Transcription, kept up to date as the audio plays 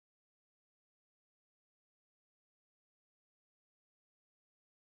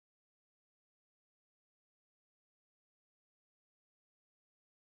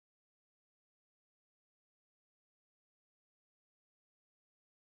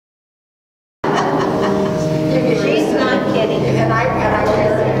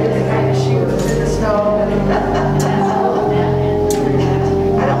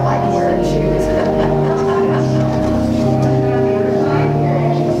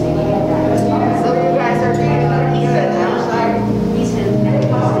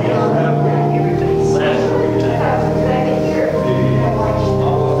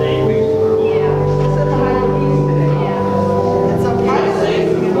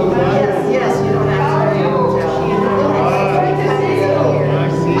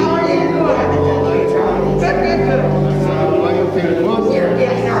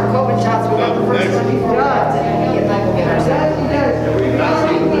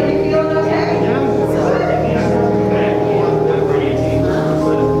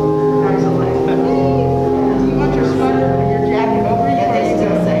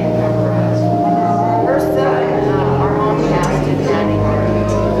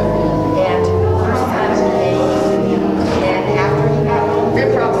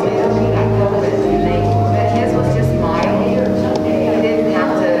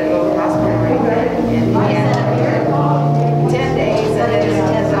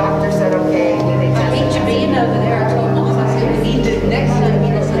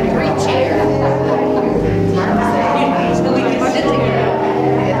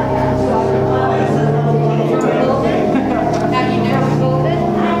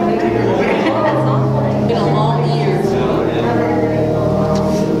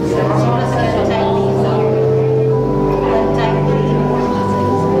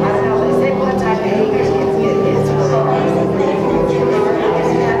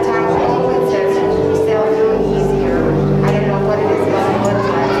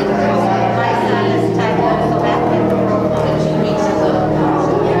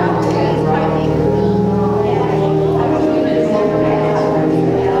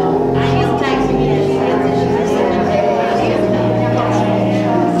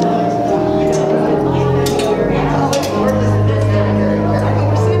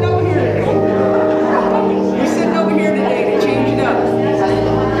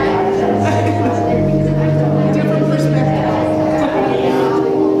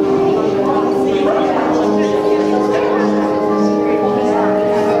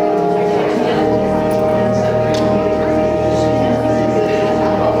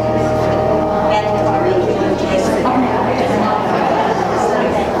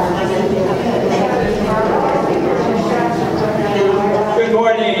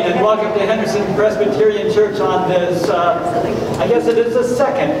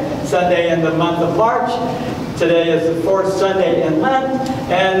second Sunday in the month of March. Today is the fourth Sunday in Lent,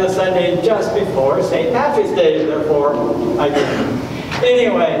 and the Sunday just before St. Patrick's Day, therefore, I didn't.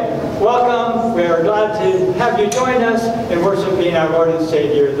 Anyway, welcome. We are glad to have you join us in worshiping our Lord and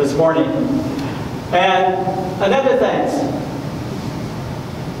Savior this morning. And another thanks.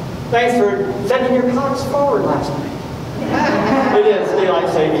 Thanks for sending your clocks forward last night. It is daylight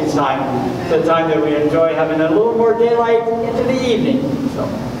savings time, the time that we enjoy having a little more daylight into the evening. So,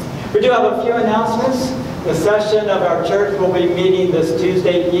 we do have a few announcements. The session of our church will be meeting this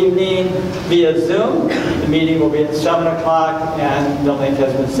Tuesday evening via Zoom. The meeting will be at 7 o'clock, and the link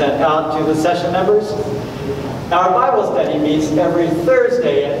has been sent out to the session members. Our Bible study meets every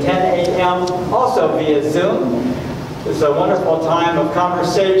Thursday at 10 a.m., also via Zoom. It's a wonderful time of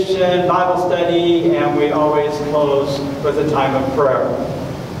conversation, Bible study, and we always close with a time of prayer.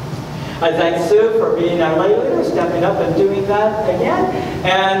 I thank Sue for being our lay leader, stepping up and doing that again.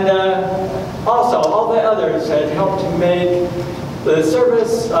 And also, all the others that helped to make the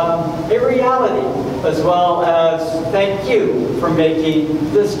service a reality, as well as thank you for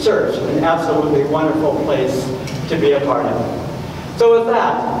making this church an absolutely wonderful place to be a part of. So with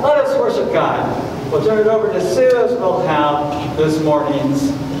that, let us worship God. We'll turn it over to Sue as we'll have this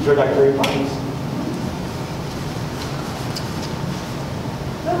morning's introductory remarks.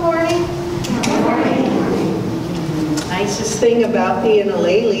 Good morning. Good morning. Nicest thing about being a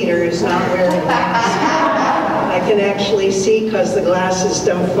lay leader is not wearing glasses. I can actually see because the glasses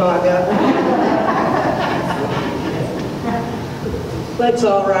don't fog up. Let's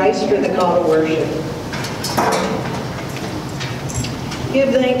all rise for the call to worship. Give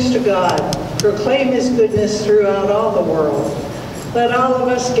thanks to God. Proclaim His goodness throughout all the world. Let all of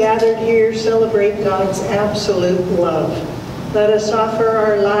us gathered here celebrate God's absolute love. Let us offer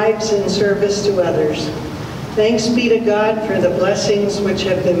our lives in service to others. Thanks be to God for the blessings which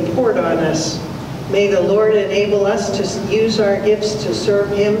have been poured on us. May the Lord enable us to use our gifts to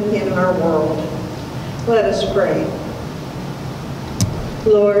serve Him in our world. Let us pray.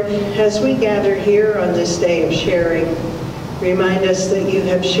 Lord, as we gather here on this day of sharing, remind us that you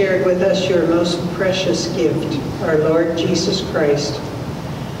have shared with us your most precious gift, our Lord Jesus Christ.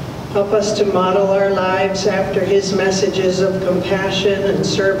 Help us to model our lives after His messages of compassion and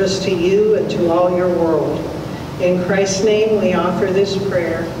service to you and to all your world. In Christ's name we offer this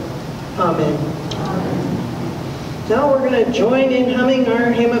prayer. Amen. Now we're going to join in humming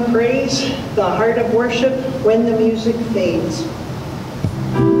our hymn of praise, The Heart of Worship, When the Music Fades.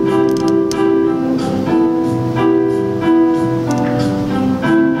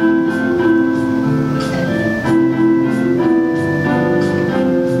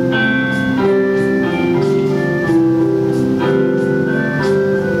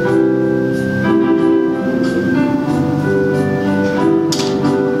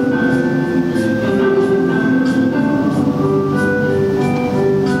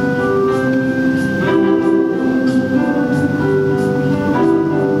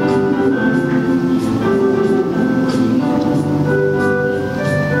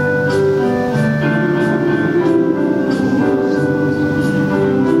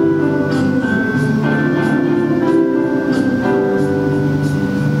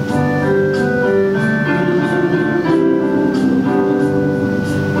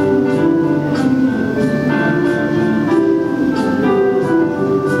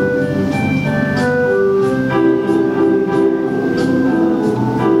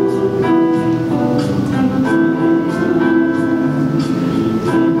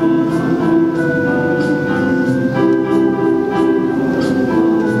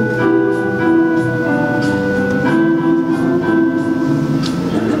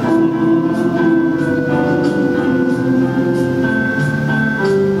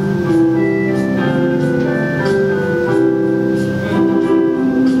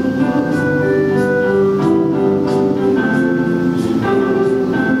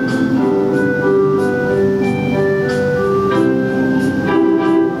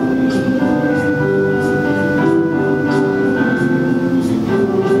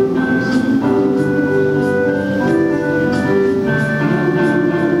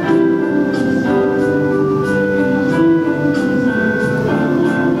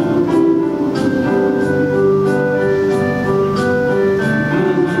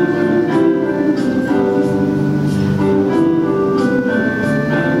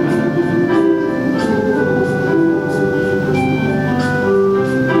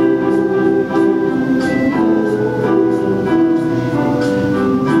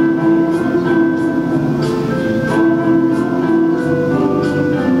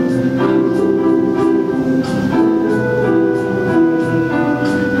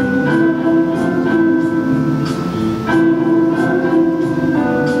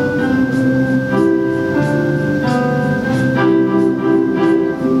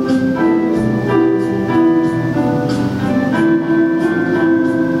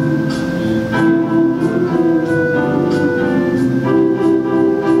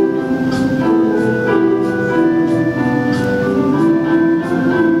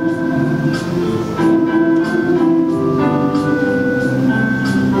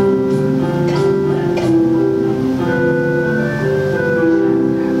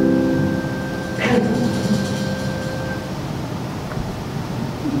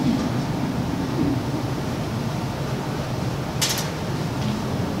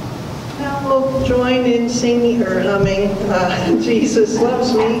 I'll join in singing or humming Jesus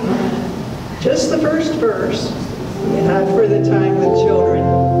Loves Me. Just the first verse, for the time with children.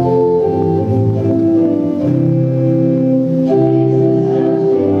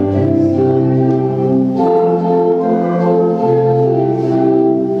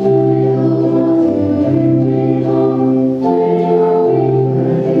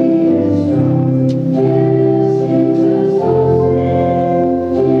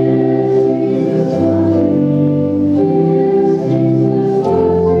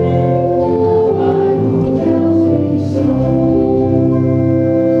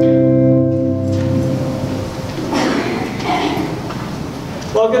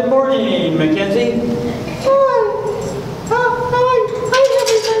 Well, good morning, Mackenzie. Hi,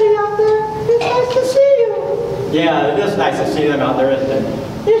 everybody out there. It's nice to see you. Yeah, it is nice to see them out there, isn't it?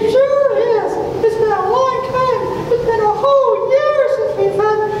 It sure is. It's been a long time. It's been a whole year since we've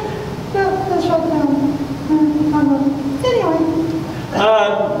had the shutdown. Anyway.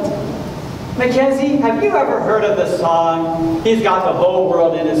 Mackenzie, have you ever heard of the song, He's Got the Whole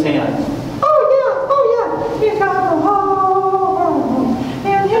World in His Hands? Oh, yeah. He's got the whole world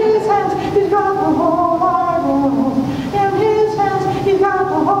in his hands. He's got the whole wide world in his hands. He's got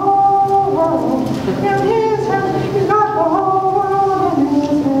the whole world in his hands. He's got the whole world in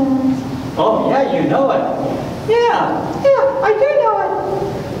his hands. Oh, yeah, you know it. Yeah. Yeah, I do know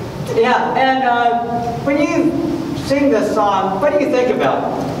it. Yeah, and when you sing this song, what do you think about?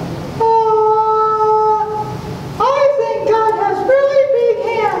 I think God has really big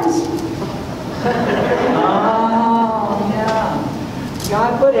hands. Oh, yeah.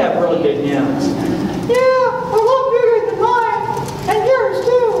 God would have really big hands. Yeah, a lot bigger than mine, and yours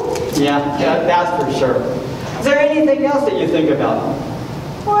too. Yeah, that's for sure. Is there anything else that you think about?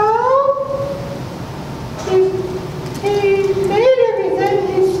 Well, he made everything.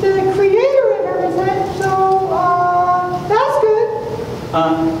 He's the creator of everything, so that's good.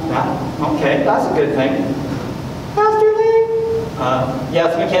 Yeah, okay, that's a good thing. Pastor Lee?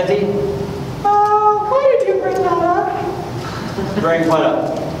 Yes, Mackenzie? Why did you bring that up? Bring what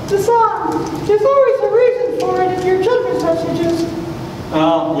up? The song. There's always a reason for it in your children's messages.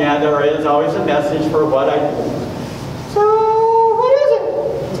 Oh, yeah, there is always a message for what I do. So, what is it?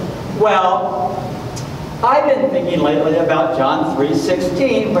 Well, I've been thinking lately about John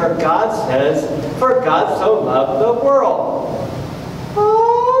 3:16, where God says, "For God so loved the world."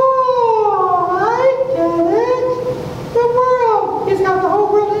 Oh, I get it. The world. He's got the whole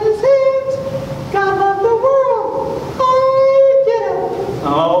world in his hands. God loved the world. I get it.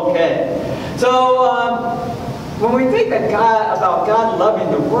 Okay. So, when we think about God loving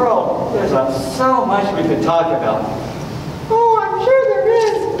the world, there's so much we could talk about. Oh, I'm sure there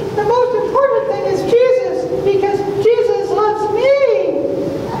is. The most important thing is Jesus, because Jesus loves me.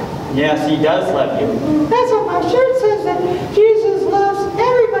 Yes, He does love you. That's what my shirt says, that Jesus loves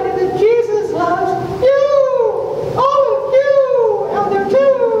everybody, that Jesus loves you. All of you out there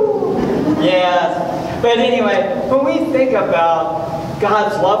too. Yes. But anyway, when we think about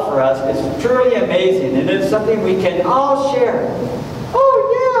God's love for us, it's truly amazing, and it's something we can all share. Oh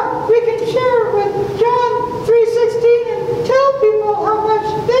yeah, we can share it with John 3:16 and tell people how much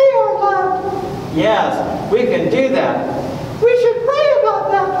they are loved. Yes, we can do that. We should pray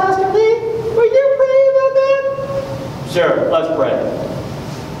about that, Pastor Lee. Will you pray about that? Sure, let's pray.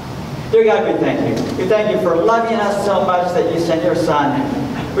 Dear God, we thank you. We thank you for loving us so much that you sent your Son.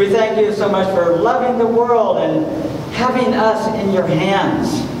 We thank you so much for loving the world and having us in your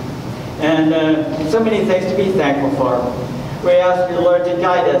hands. And so many things to be thankful for. We ask you, Lord, to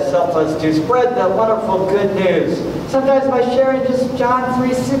guide us, help us to spread the wonderful good news. Sometimes by sharing just John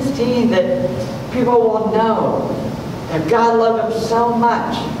 3:16, that people will know that God loved them so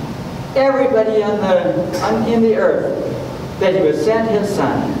much, everybody in the earth, that He would send His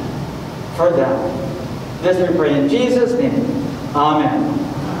Son for them. This we pray in Jesus' name. Amen.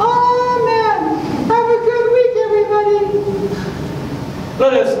 Amen. Have a good week, everybody.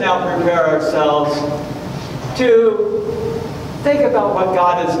 Let us now prepare ourselves to think about what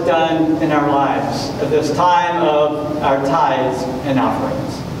God has done in our lives at this time of our tithes and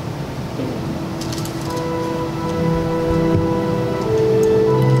offerings.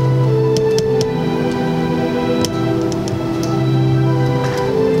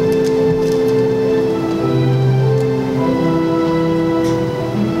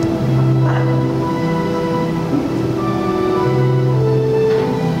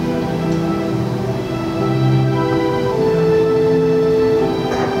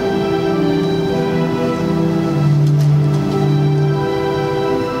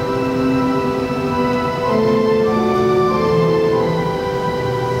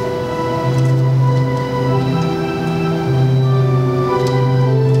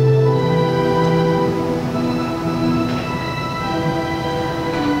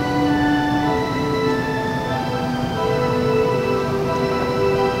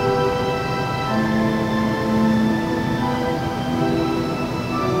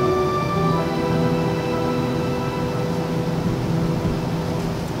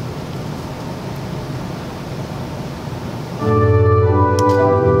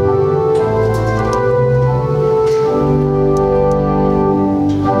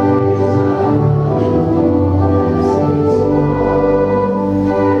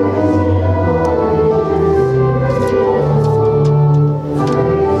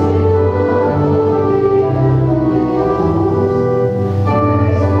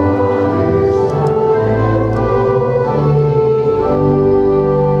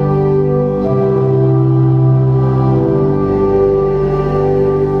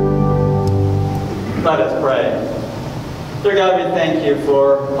 Let us pray. Dear God, we thank you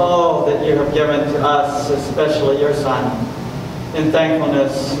for all that you have given to us, especially your Son. In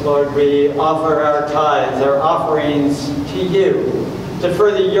thankfulness, Lord, we offer our tithes, our offerings to you, to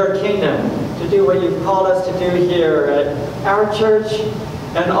further your kingdom, to do what you've called us to do here at our church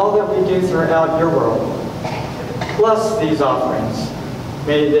and all that we do throughout your world. Bless these offerings.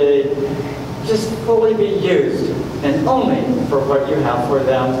 May they just fully be used and only for what you have for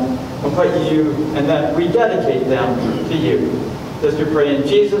them, and that we dedicate them to you. This we pray in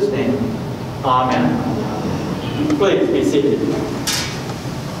Jesus' name. Amen. Please be seated.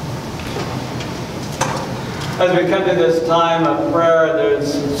 As we come to this time of prayer,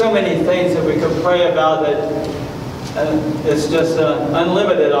 there's so many things that we could pray about that it's just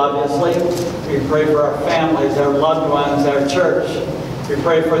unlimited, obviously. We pray for our families, our loved ones, our church. We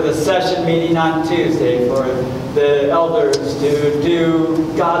pray for the session meeting on Tuesday, for the elders to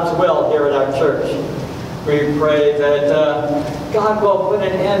do God's will here at our church. We pray that God will put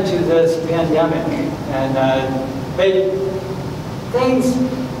an end to this pandemic and make things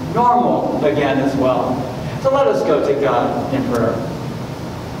normal again as well. So let us go to God in prayer.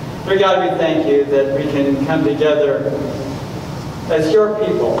 Dear God, we thank you that we can come together as your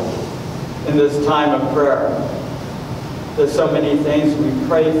people in this time of prayer. There's so many things we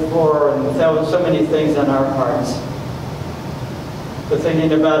pray for and so many things in our hearts. But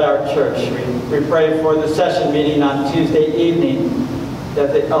thinking about our church, we pray for the session meeting on Tuesday evening,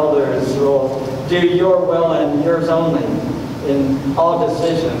 that the elders will do your will and yours only in all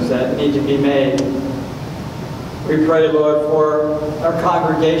decisions that need to be made. We pray, Lord, for our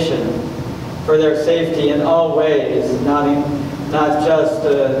congregation, for their safety in all ways, not just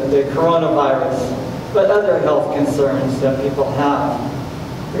the coronavirus, but other health concerns that people have.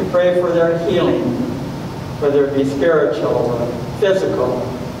 We pray for their healing, whether it be spiritual, physical,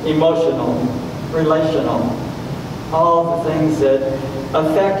 emotional, relational, all the things that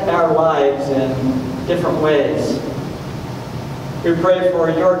affect our lives in different ways. We pray for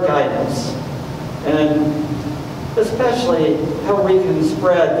your guidance, and especially how we can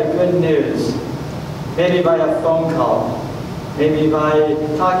spread the good news, maybe by a phone call, maybe by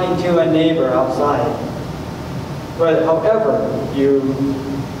talking to a neighbor outside. But however you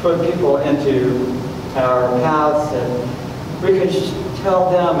put people into our paths, that we can tell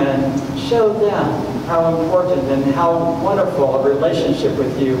them and show them how important and how wonderful a relationship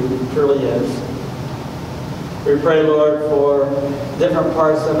with you truly is. We pray, Lord, for different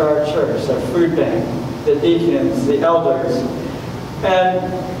parts of our church, our food bank, the deacons, the elders,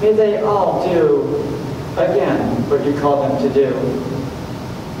 and may they all do again what you call them to do.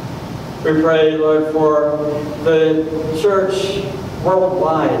 We pray, Lord, for the church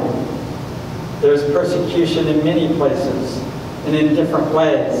worldwide. There's persecution in many places and in different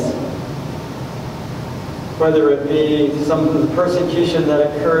ways. Whether it be some of the persecution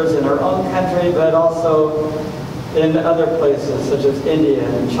that occurs in our own country, but also in other places such as India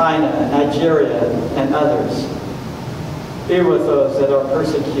and China, Nigeria, and others. Be with those that are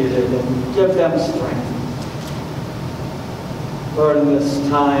persecuted and give them strength. Lord, in this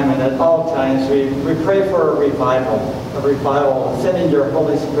time and at all times, we pray for a revival, sending your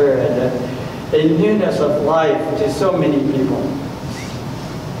Holy Spirit, a newness of life to so many people.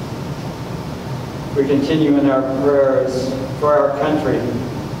 We continue in our prayers for our country,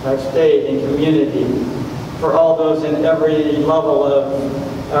 our state and community, for all those in every level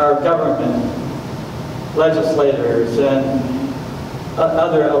of our government, legislators, and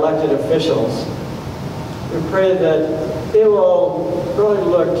other elected officials. We pray that they will really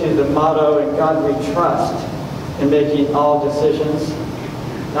look to the motto, "In God we trust," in making all decisions,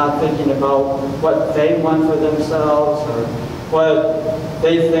 not thinking about what they want for themselves or what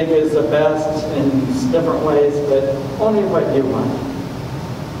they think is the best in different ways, but only what you want.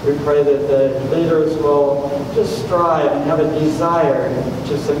 We pray that the leaders will just strive and have a desire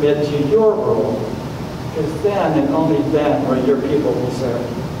to submit to your rule, because then and only then will your people be served.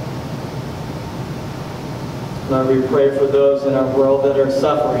 Lord, we pray for those in our world that are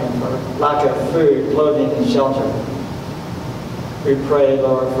suffering for lack of food, clothing, and shelter. We pray,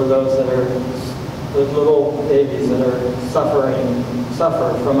 Lord, for those that are those little babies that are suffer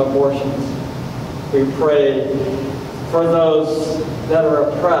from abortions. We pray for those that are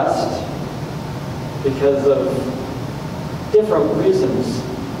oppressed because of different reasons.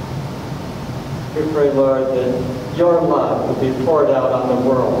 We pray, Lord, that your love will be poured out on the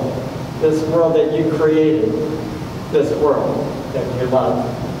world, this world that you created, this world that you love.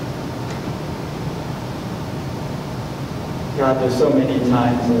 God, there's so many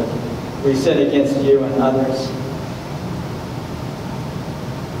times that we sin against you and others.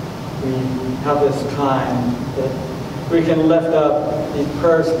 We have this time that we can lift up these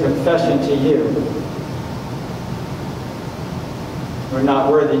prayers of confession to you. We're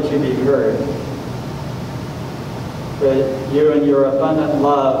not worthy to be heard, but you in your abundant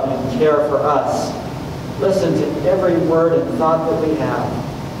love and care for us, listen to every word and thought that we have.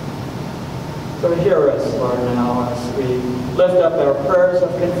 So hear us, Lord, now as we lift up our prayers of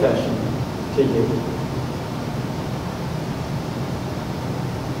confession to you.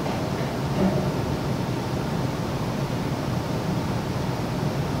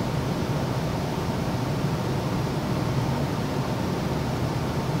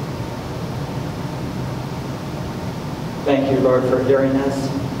 Thank you, Lord, for hearing us.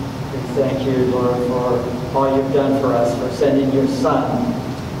 We thank you, Lord, for all you've done for us, for sending your Son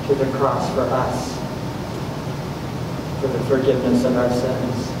to the cross for us, for the forgiveness of our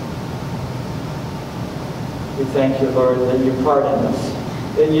sins. We thank you, Lord, that you pardon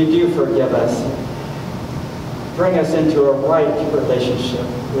us, that you do forgive us. Bring us into a right relationship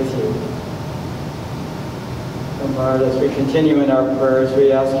with you. And Lord, as we continue in our prayers,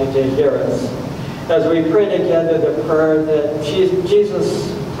 we ask you to hear us as we pray together the prayer that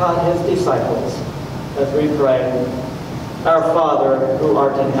Jesus taught his disciples. As we pray, Our Father, who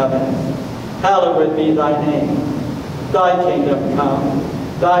art in heaven, hallowed be thy name. Thy kingdom come,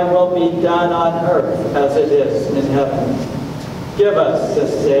 thy will be done on earth as it is in heaven. Give us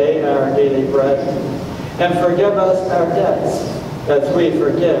this day our daily bread, and forgive us our debts as we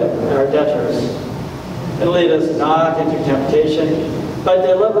forgive our debtors. And lead us not into temptation, but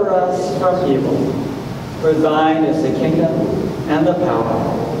deliver us from evil. For thine is the kingdom, and the power,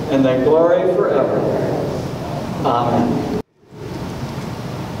 and the glory forever. Amen.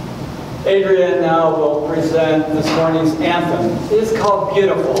 Adrienne now will present this morning's anthem. It is called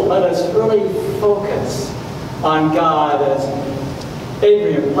Beautiful. Let us really focus on God as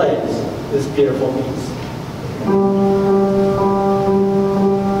Adrienne plays this beautiful piece.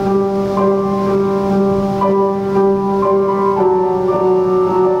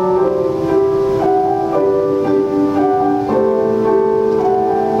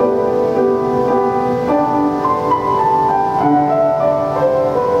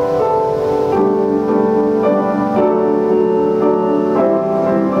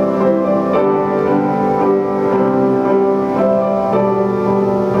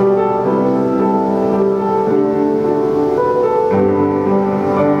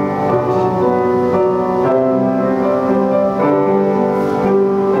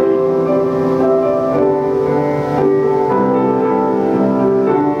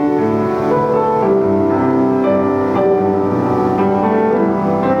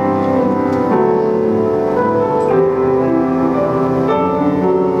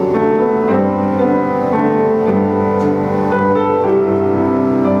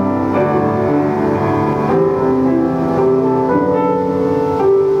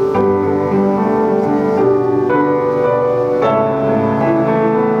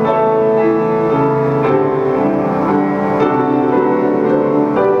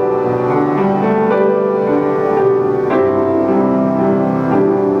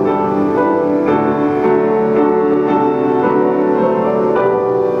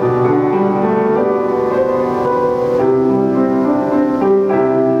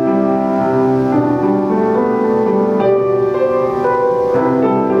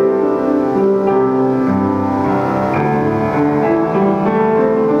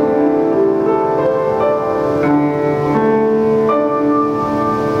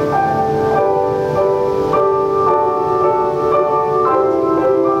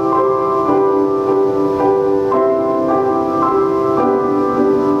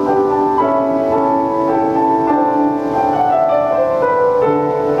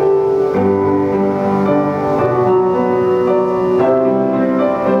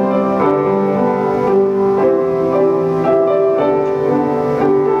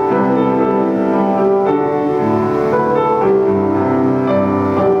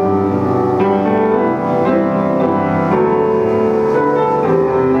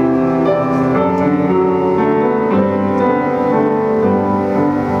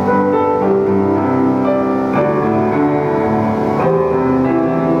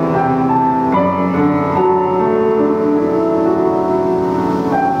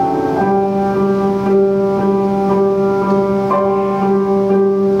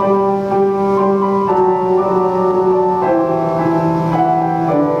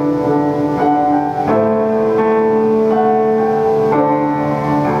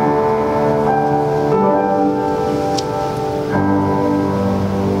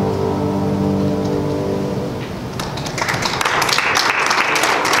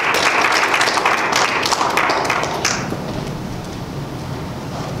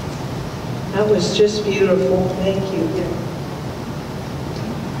 That was just beautiful. Thank you.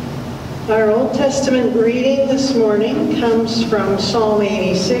 Our Old Testament reading this morning comes from Psalm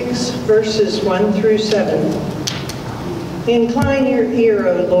 86, verses 1 through 7. Incline your ear,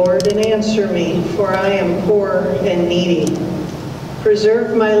 O Lord, and answer me, for I am poor and needy.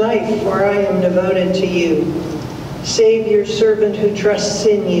 Preserve my life, for I am devoted to you. Save your servant who trusts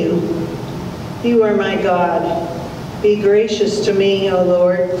in you. You are my God. Be gracious to me, O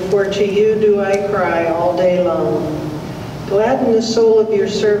Lord, for to you do I cry all day long. Gladden the soul of your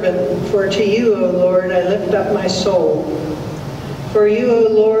servant, for to you, O Lord, I lift up my soul. For you, O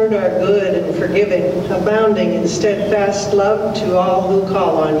Lord, are good and forgiving, abounding in steadfast love to all who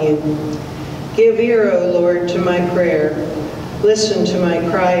call on you. Give ear, O Lord, to my prayer. Listen to my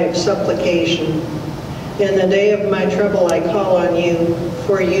cry of supplication. In the day of my trouble I call on you,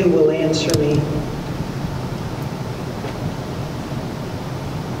 for you will answer me.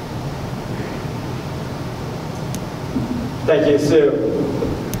 Thank you,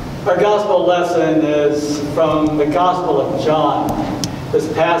 Sue. Our gospel lesson is from the Gospel of John.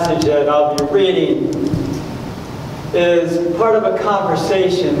 This passage that I'll be reading is part of a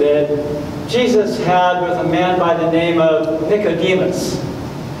conversation that Jesus had with a man by the name of Nicodemus.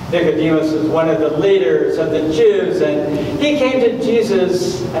 Nicodemus was one of the leaders of the Jews, and he came to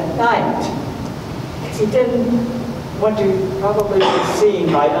Jesus at night because he didn't want to probably be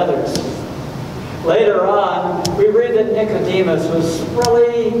seen by others. Later on, we read that Nicodemus was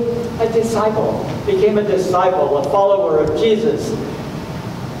really a disciple, became a disciple, a follower of Jesus.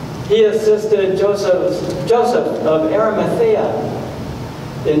 He assisted Joseph of Arimathea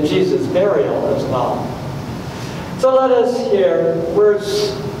in Jesus' burial as well. So let us hear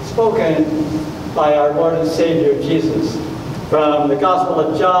words spoken by our Lord and Savior Jesus from the Gospel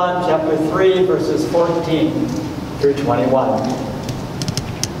of John, chapter 3, verses 14 through 21.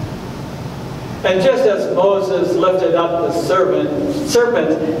 And just as Moses lifted up the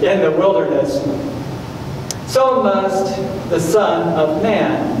serpent in the wilderness, so must the Son of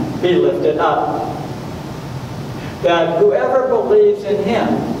Man be lifted up, that whoever believes in him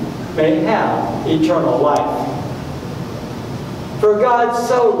may have eternal life. For God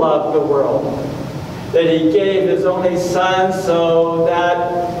so loved the world that he gave his only Son, so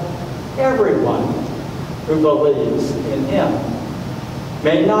that everyone who believes in him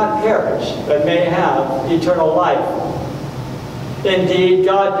may not perish, but may have eternal life. Indeed,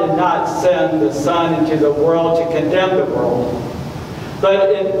 God did not send the Son into the world to condemn the world, but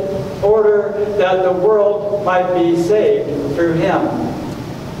in order that the world might be saved through him.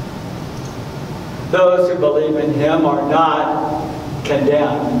 Those who believe in him are not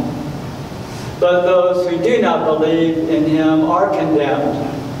condemned, but those who do not believe in him are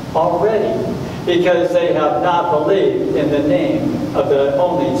condemned already, because they have not believed in the name of the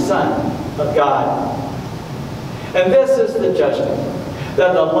only Son of God. And this is the judgment,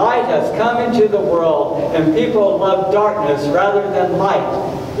 that the light has come into the world, and people love darkness rather than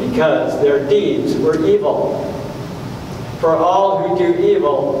light, because their deeds were evil. For all who do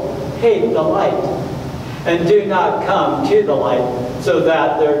evil hate the light, and do not come to the light, so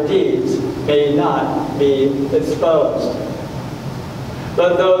that their deeds may not be exposed.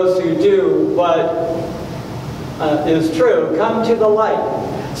 But those who do what is true come to the light,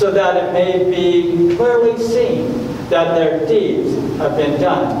 so that it may be clearly seen that their deeds have been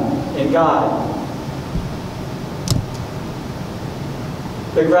done in God.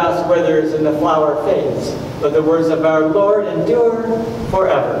 The grass withers and the flower fades, but the words of our Lord endure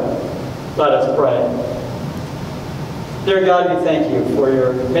forever. Let us pray. Dear God, we thank you for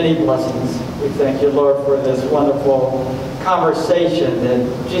your many blessings. We thank you, Lord, for this wonderful conversation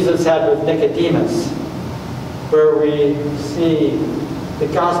that Jesus had with Nicodemus, where we see the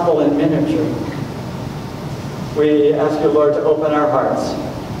gospel in miniature. We ask you, Lord, to open our hearts.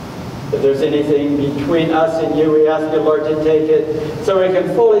 If there's anything between us and you, we ask you, Lord, to take it so we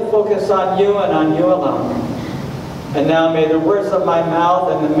can fully focus on you and on you alone. And now may the words of my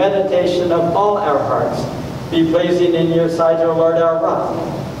mouth and the meditation of all our hearts be pleasing in your sight, O Lord, our rock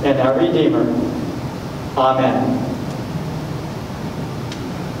and our Redeemer. Amen.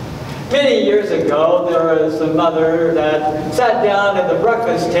 Many years ago, there was a mother that sat down at the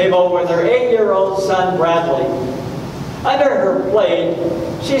breakfast table with her 8-year-old son, Bradley. Under her plate,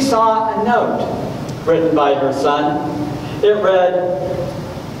 she saw a note written by her son. It read,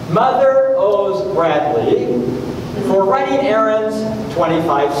 "Mother owes Bradley for running errands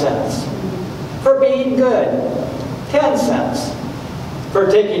 25 cents. For being good, 10 cents. For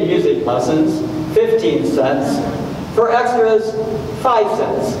taking music lessons, 15 cents. For extras, 5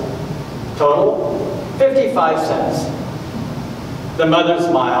 cents. Total, 55 cents. The mother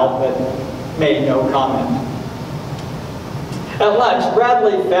smiled, but made no comment. At lunch,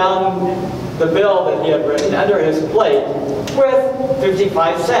 Bradley found the bill that he had written under his plate with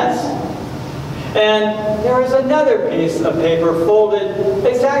 55 cents. And there was another piece of paper folded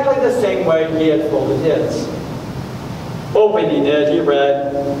exactly the same way he had folded his. Opening it, he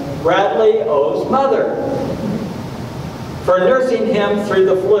read, "Bradley owes Mother for nursing him through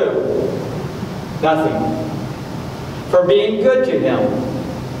the flu. Nothing. For being good to him.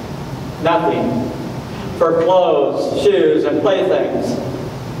 Nothing. For clothes, shoes, and playthings.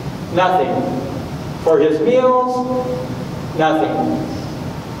 Nothing. For his meals. Nothing.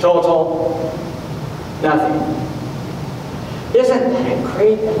 Total. Nothing." Isn't that a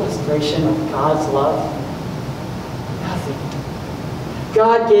great illustration of God's love? Nothing.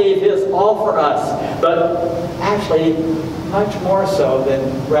 God gave his all for us, but actually much more so than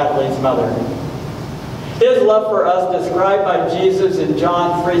Bradley's mother. His love for us, described by Jesus in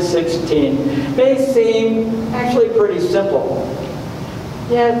John 3:16, may seem actually pretty simple.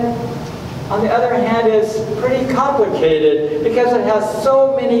 Yet, on the other hand, is pretty complicated because it has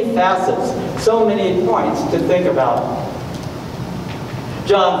so many facets, so many points to think about.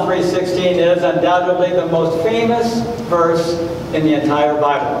 John 3:16 is undoubtedly the most famous verse in the entire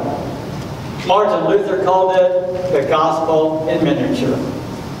Bible. Martin Luther called it the gospel in miniature.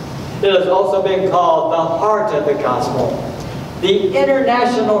 It has also been called the heart of the gospel, the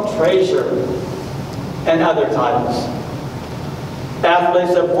international treasure, and other titles.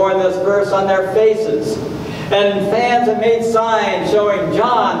 Athletes have worn this verse on their faces, and fans have made signs showing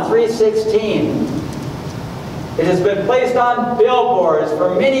John 3:16. It has been placed on billboards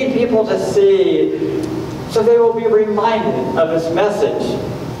for many people to see, so they will be reminded of its message.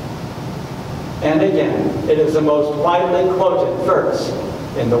 And again, it is the most widely quoted verse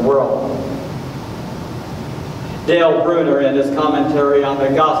in the world. Dale Bruner, in his commentary on the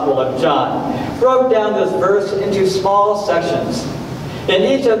Gospel of John, broke down this verse into small sections. In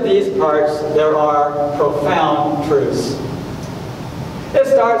each of these parts, there are profound truths. It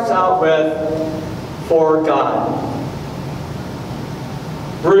starts out with, "For God."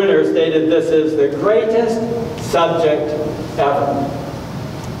 Bruner stated this is the greatest subject ever.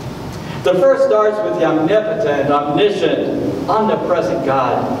 The verse starts with the omnipotent, omniscient, omnipresent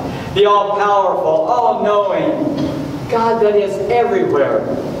God, the all-powerful, all-knowing God that is everywhere.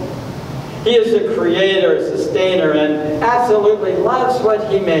 He is the creator, sustainer, and absolutely loves what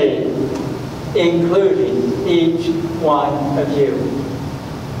he made, including each one of you.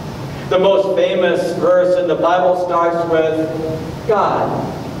 The most famous verse in the Bible starts with God.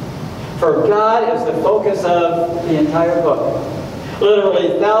 For God is the focus of the entire book.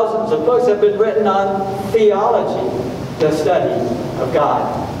 Literally thousands of books have been written on theology, the study of God.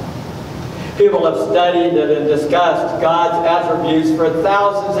 People have studied and discussed God's attributes for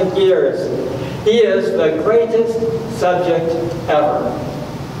thousands of years. He is the greatest subject ever.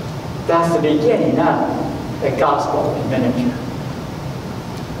 That's the beginning of the gospel in miniature.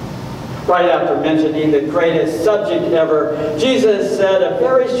 Right after mentioning the greatest subject ever, Jesus said a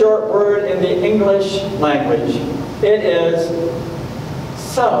very short word in the English language. It is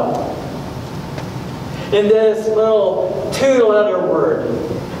so. In this little two-letter word,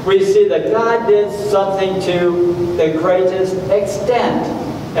 we see that God did something to the greatest extent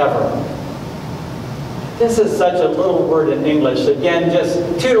ever. This is such a little word in English, again, just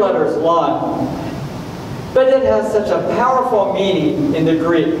 2 letters long. But it has such a powerful meaning in the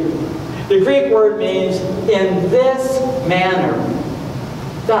Greek. The Greek word means in this manner,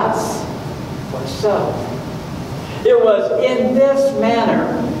 thus, or so. It was in this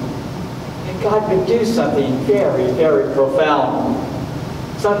manner that God could do something very, very profound.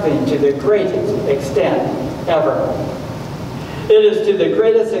 Something to the greatest extent ever. It is to the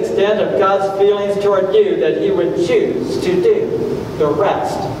greatest extent of God's feelings toward you that he would choose to do the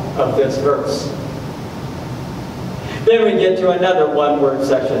rest of this verse. Then we get to another one-word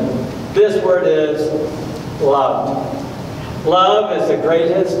section. This word is loved. Love is the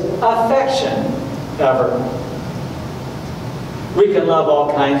greatest affection ever. We can love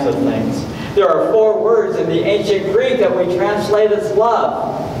all kinds of things. There are 4 words in the ancient Greek that we translate as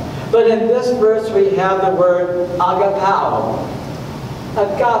love. But in this verse we have the word agapao.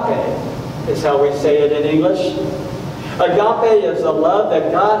 Agape is how we say it in English. Agape is the love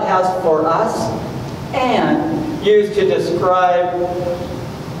that God has for us and used to describe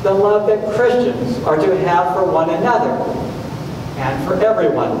the love that Christians are to have for one another and for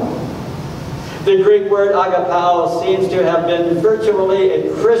everyone. The Greek word agapao seems to have been virtually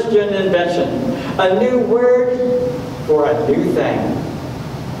a Christian invention, a new word for a new thing.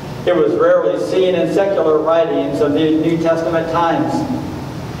 It was rarely seen in secular writings of the New Testament times.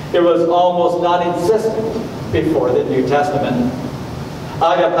 It was almost non-existent before the New Testament.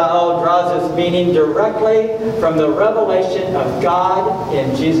 Agapao draws its meaning directly from the revelation of God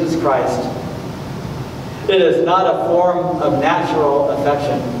in Jesus Christ. It is not a form of natural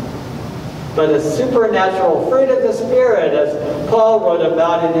affection, but a supernatural fruit of the Spirit, as Paul wrote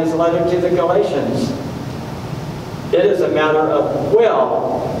about in his letter to the Galatians. It is a matter of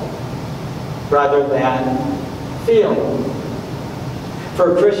will rather than feeling.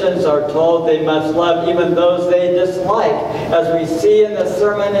 For Christians are told they must love even those they dislike, as we see in the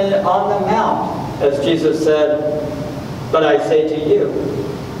Sermon on the Mount, as Jesus said, "But I say to you,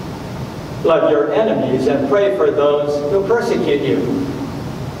 love your enemies and pray for those who persecute you."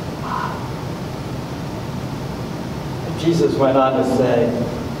 Jesus went on to say,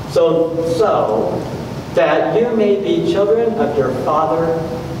 so that you may be children of your Father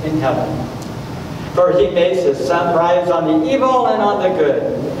in heaven. For he makes his sun rise on the evil and on the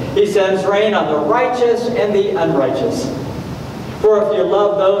good. He sends rain on the righteous and the unrighteous. For if you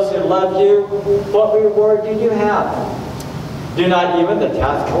love those who love you, what reward do you have? Do not even the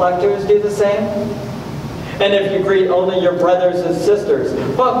tax collectors do the same? And if you greet only your brothers and sisters,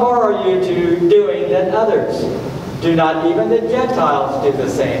 what more are you doing than others? Do not even the Gentiles do the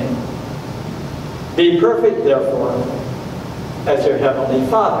same? Be perfect, therefore, as your heavenly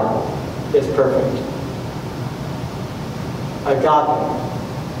Father is perfect. Agape,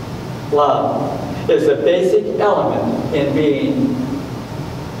 love, is a basic element in being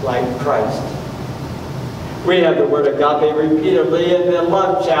like Christ. We have the word agape repeatedly in the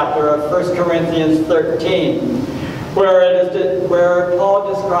love chapter of 1 Corinthians 13, where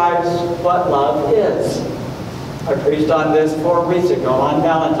Paul describes what love is. I preached on this 4 weeks ago on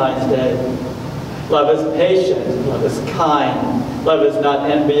Valentine's Day. Love is patient, love is kind, love is not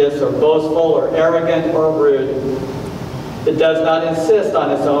envious or boastful or arrogant or rude. It does not insist on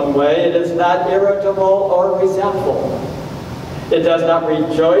its own way. It is not irritable or resentful. It does not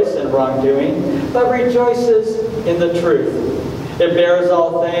rejoice in wrongdoing, but rejoices in the truth. It bears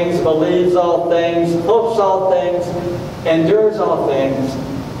all things, believes all things, hopes all things, endures all things.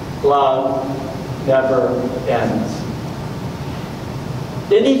 Love never ends.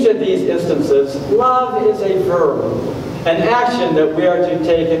 In each of these instances, love is a verb, an action that we are to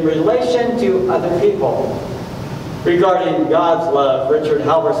take in relation to other people. Regarding God's love, Richard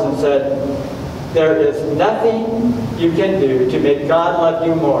Halverson said, "There is nothing you can do to make God love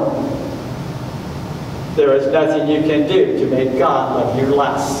you more. There is nothing you can do to make God love you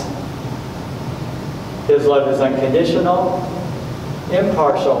less. His love is unconditional,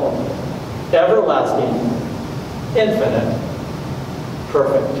 impartial, everlasting, infinite,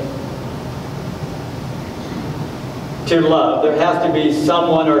 perfect." To love, there has to be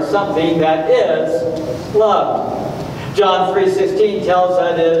someone or something that is loved. John 3:16 tells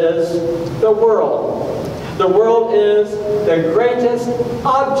us it is the world. The world is the greatest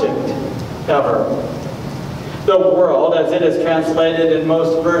object ever. The world, as it is translated in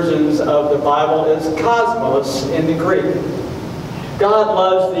most versions of the Bible, is cosmos in the Greek. God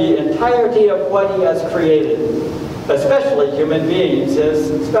loves the entirety of what he has created, especially human beings,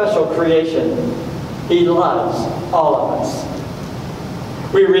 his special creation. He loves all of us.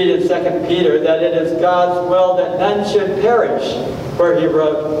 We read in 2 Peter that it is God's will that none should perish, where he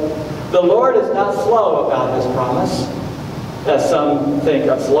wrote, "The Lord is not slow about his promise, as some think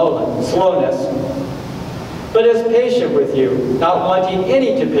of slowness, but is patient with you, not wanting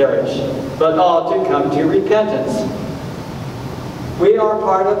any to perish, but all to come to repentance." We are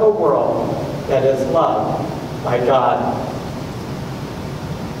part of a world that is loved by God.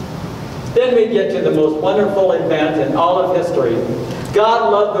 Then we get to the most wonderful event in all of history.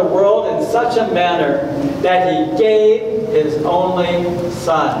 God loved the world in such a manner that he gave his only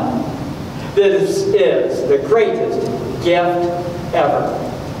Son. This is the greatest gift ever.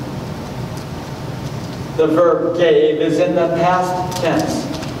 The verb gave is in the past tense.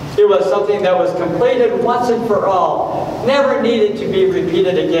 It was something that was completed once and for all, never needed to be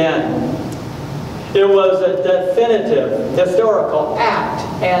repeated again. It was a definitive, historical act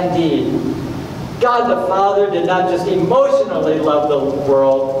and deed. God the Father did not just emotionally love the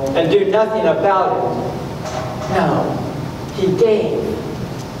world and do nothing about it. No, he gave.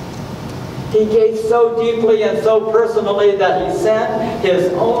 He gave so deeply and so personally that he sent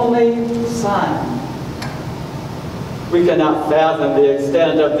his only Son. We cannot fathom the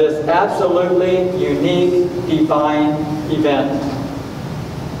extent of this absolutely unique, divine event.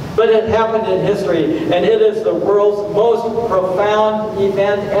 But it happened in history, and it is the world's most profound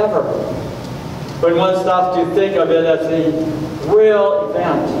event ever. When one stops to think of it as a real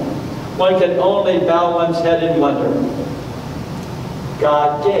event, one can only bow one's head in wonder.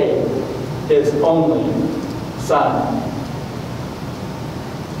 God gave His only Son.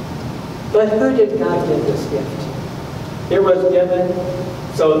 But who did God give this gift? It was given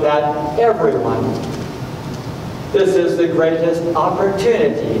so that everyone. This is the greatest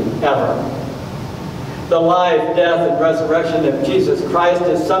opportunity ever. The life, death, and resurrection of Jesus Christ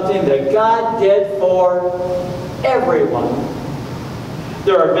is something that God did for everyone.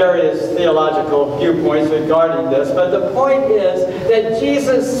 There are various theological viewpoints regarding this, but the point is that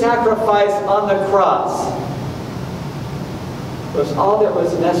Jesus' sacrifice on the cross was all that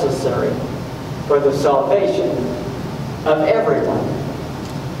was necessary for the salvation of everyone.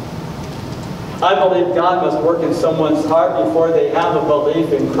 I believe God must work in someone's heart before they have a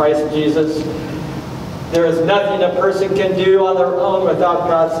belief in Christ Jesus. There is nothing a person can do on their own without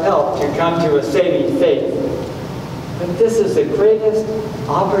God's help to come to a saving faith. But this is the greatest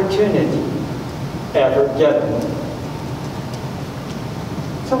opportunity ever given.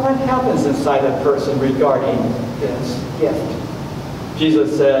 So what happens inside a person regarding this gift?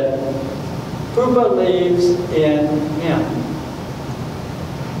 Jesus said, "Who believes in Him?"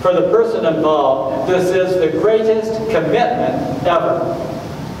 For the person involved, this is the greatest commitment ever.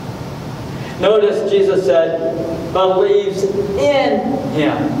 Notice Jesus said, believes in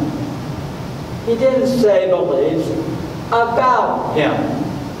Him. He didn't say believes about Him.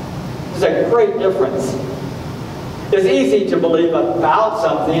 There's a great difference. It's easy to believe about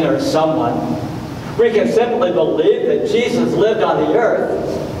something or someone. We can simply believe that Jesus lived on the earth.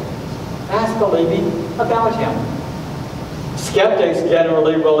 That's believing about Him. Skeptics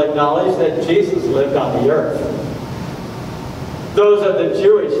generally will acknowledge that Jesus lived on the earth. Those of the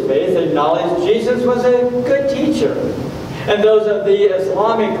Jewish faith acknowledge Jesus was a good teacher. And those of the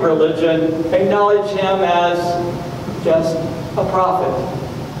Islamic religion acknowledge Him as just a prophet.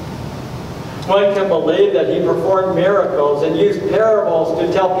 One can believe that He performed miracles and used parables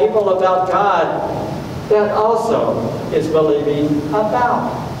to tell people about God. That also is believing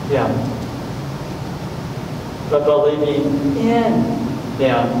about Him. But believing in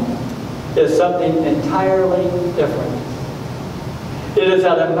Him is something entirely different. It is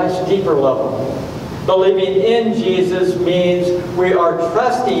at a much deeper level. Believing in Jesus means we are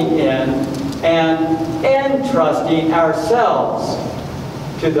trusting in and entrusting ourselves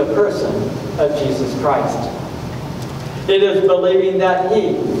to the person of Jesus Christ. It is believing that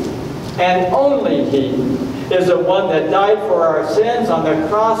He, and only He, is the one that died for our sins on the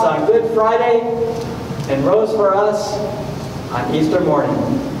cross on Good Friday and rose for us on Easter morning.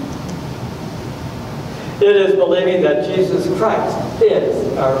 It is believing that Jesus Christ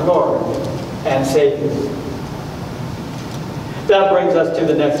is our Lord and Savior. That brings us to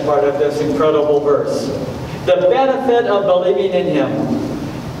the next part of this incredible verse. The benefit of believing in Him.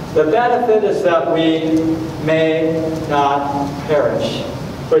 The benefit is that we may not perish,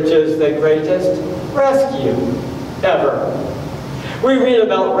 which is the greatest rescue ever. We read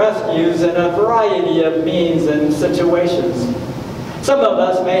about rescues in a variety of means and situations. Some of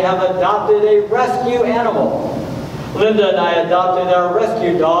us may have adopted a rescue animal. Linda and I adopted our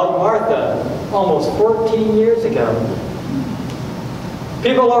rescue dog, Martha, almost 14 years ago.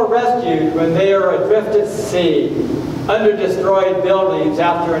 People are rescued when they are adrift at sea, under destroyed buildings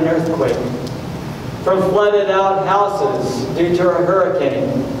after an earthquake, from flooded out houses due to a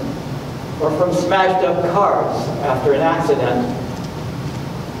hurricane, or from smashed up cars after an accident.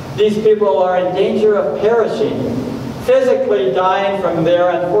 These people are in danger of perishing, physically dying from their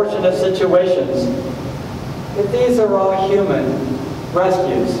unfortunate situations. But these are all human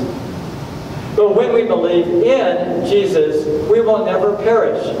rescues. But when we believe in Jesus, we will never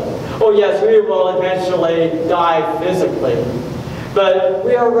perish. Oh yes, we will eventually die physically. But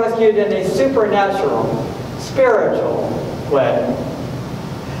we are rescued in a supernatural, spiritual way.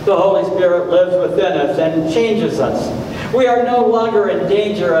 The Holy Spirit lives within us and changes us. We are no longer in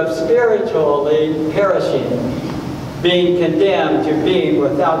danger of spiritually perishing, being condemned to being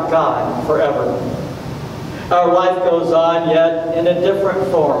without God forever. Our life goes on, yet in a different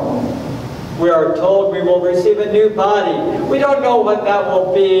form. We are told we will receive a new body. We don't know what that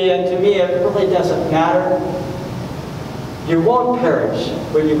will be, and to me it really doesn't matter. You won't perish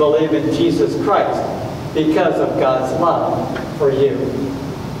when you believe in Jesus Christ because of God's love for you.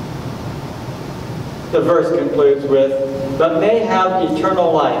 The verse concludes with, but may have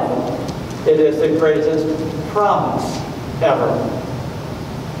eternal life. It is the greatest promise ever.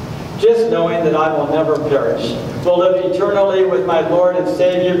 Just knowing that I will never perish, will live eternally with my Lord and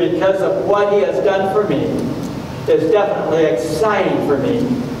Savior because of what He has done for me, is definitely exciting for me.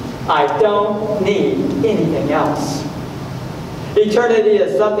 I don't need anything else. Eternity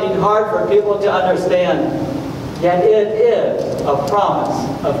is something hard for people to understand, yet it is a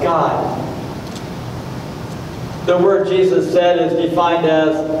promise of God. The word Jesus said is defined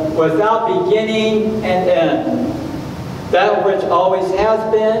as without beginning and end. That which always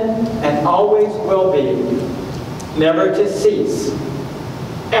has been and always will be, never to cease,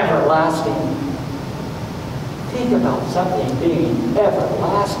 everlasting. Think about something being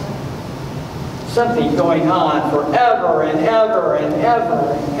everlasting. Something going on forever and ever and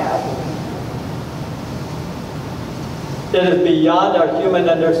ever and ever. It is beyond our human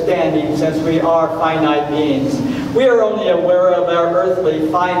understanding since we are finite beings. We are only aware of our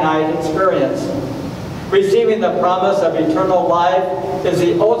earthly finite experience. Receiving the promise of eternal life is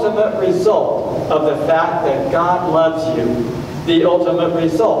the ultimate result of the fact that God loves you. The ultimate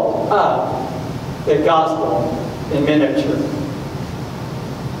result of the gospel in miniature.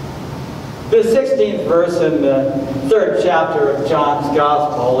 The 16th verse in the 3rd chapter of John's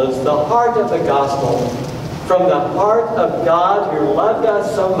Gospel is the heart of the gospel. From the heart of God who loved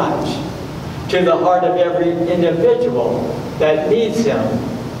us so much to the heart of every individual that needs Him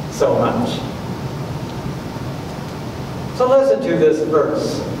so much. So listen to this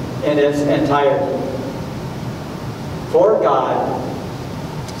verse in its entirety. For God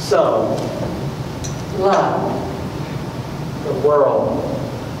so loved the world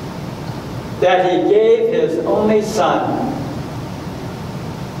that He gave His only Son,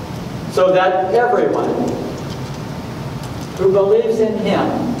 so that everyone who believes in Him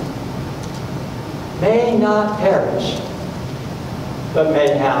may not perish, but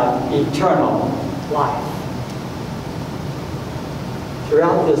may have eternal life.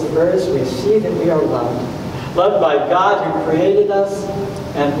 Throughout this verse, we see that we are loved. Loved by God who created us,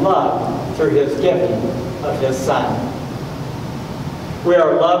 and loved through His giving of His Son. We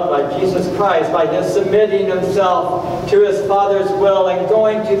are loved by Jesus Christ, by His submitting Himself to His Father's will and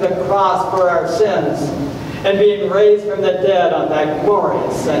going to the cross for our sins, and being raised from the dead on that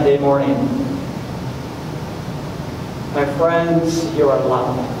glorious Sunday morning. My friends, you are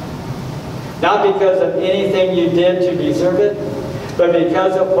loved. Not because of anything you did to deserve it, but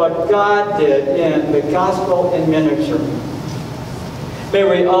because of what God did in the gospel in miniature. May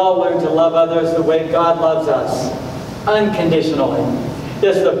we all learn to love others the way God loves us, unconditionally.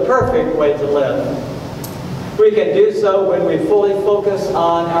 It's the perfect way to live. We can do so when we fully focus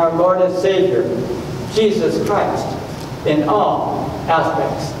on our Lord and Savior, Jesus Christ, in all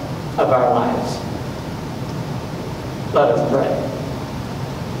aspects of our lives. Let us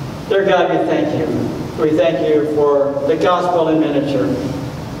pray. Dear God, we thank you. We thank you for the gospel in miniature.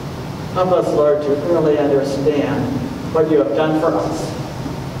 Help us, Lord, to really understand what you have done for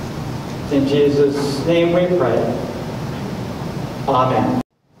us. In Jesus' name we pray. Amen.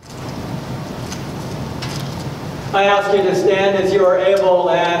 I ask you to stand as you are able,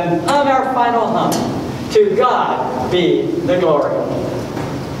 and on our final hymn, To God Be the Glory.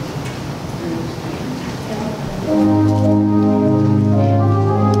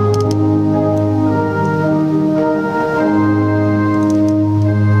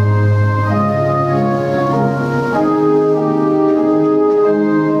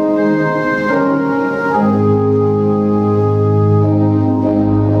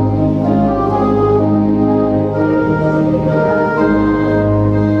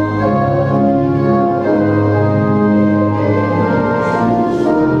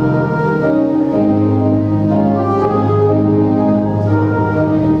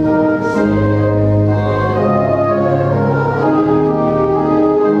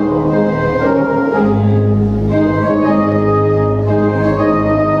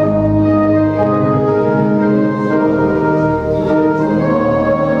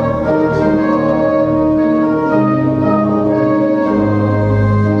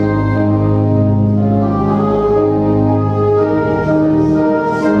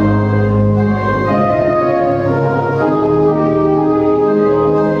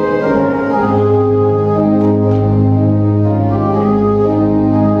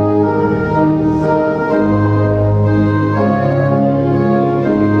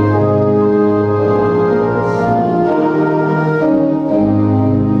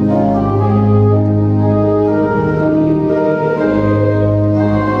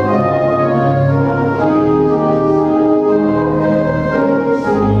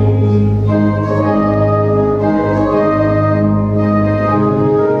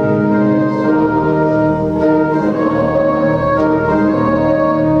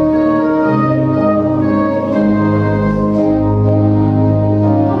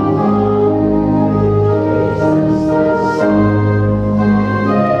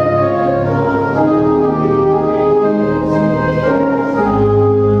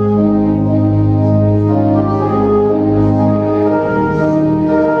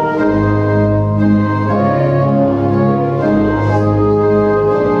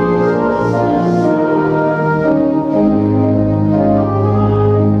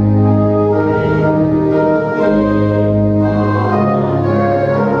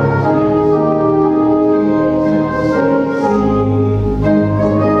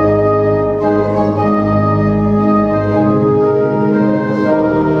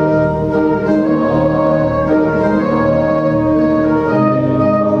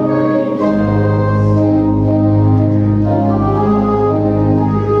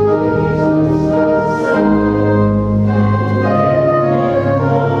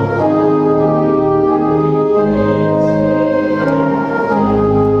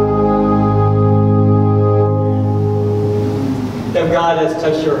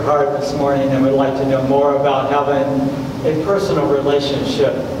 touched your heart this morning and would like to know more about having a personal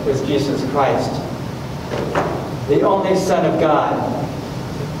relationship with Jesus Christ, the only Son of God,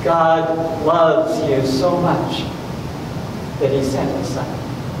 God loves you so much that he sent his Son.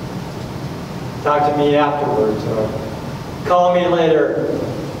 Talk to me afterwards or call me later.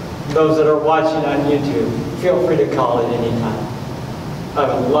 Those that are watching on YouTube, feel free to call at any time.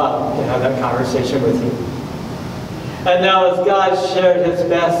 I would love to have that conversation with you. And now as God shared his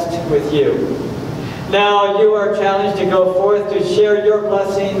best with you, now you are challenged to go forth to share your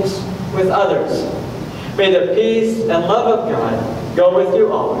blessings with others. May the peace and love of God go with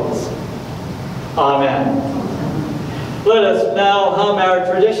you always. Amen. Let us now hum our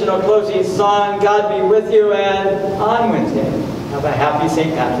traditional closing song, God be with you, and on Wednesday, have a happy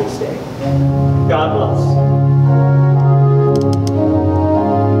St. Patrick's Day. God bless.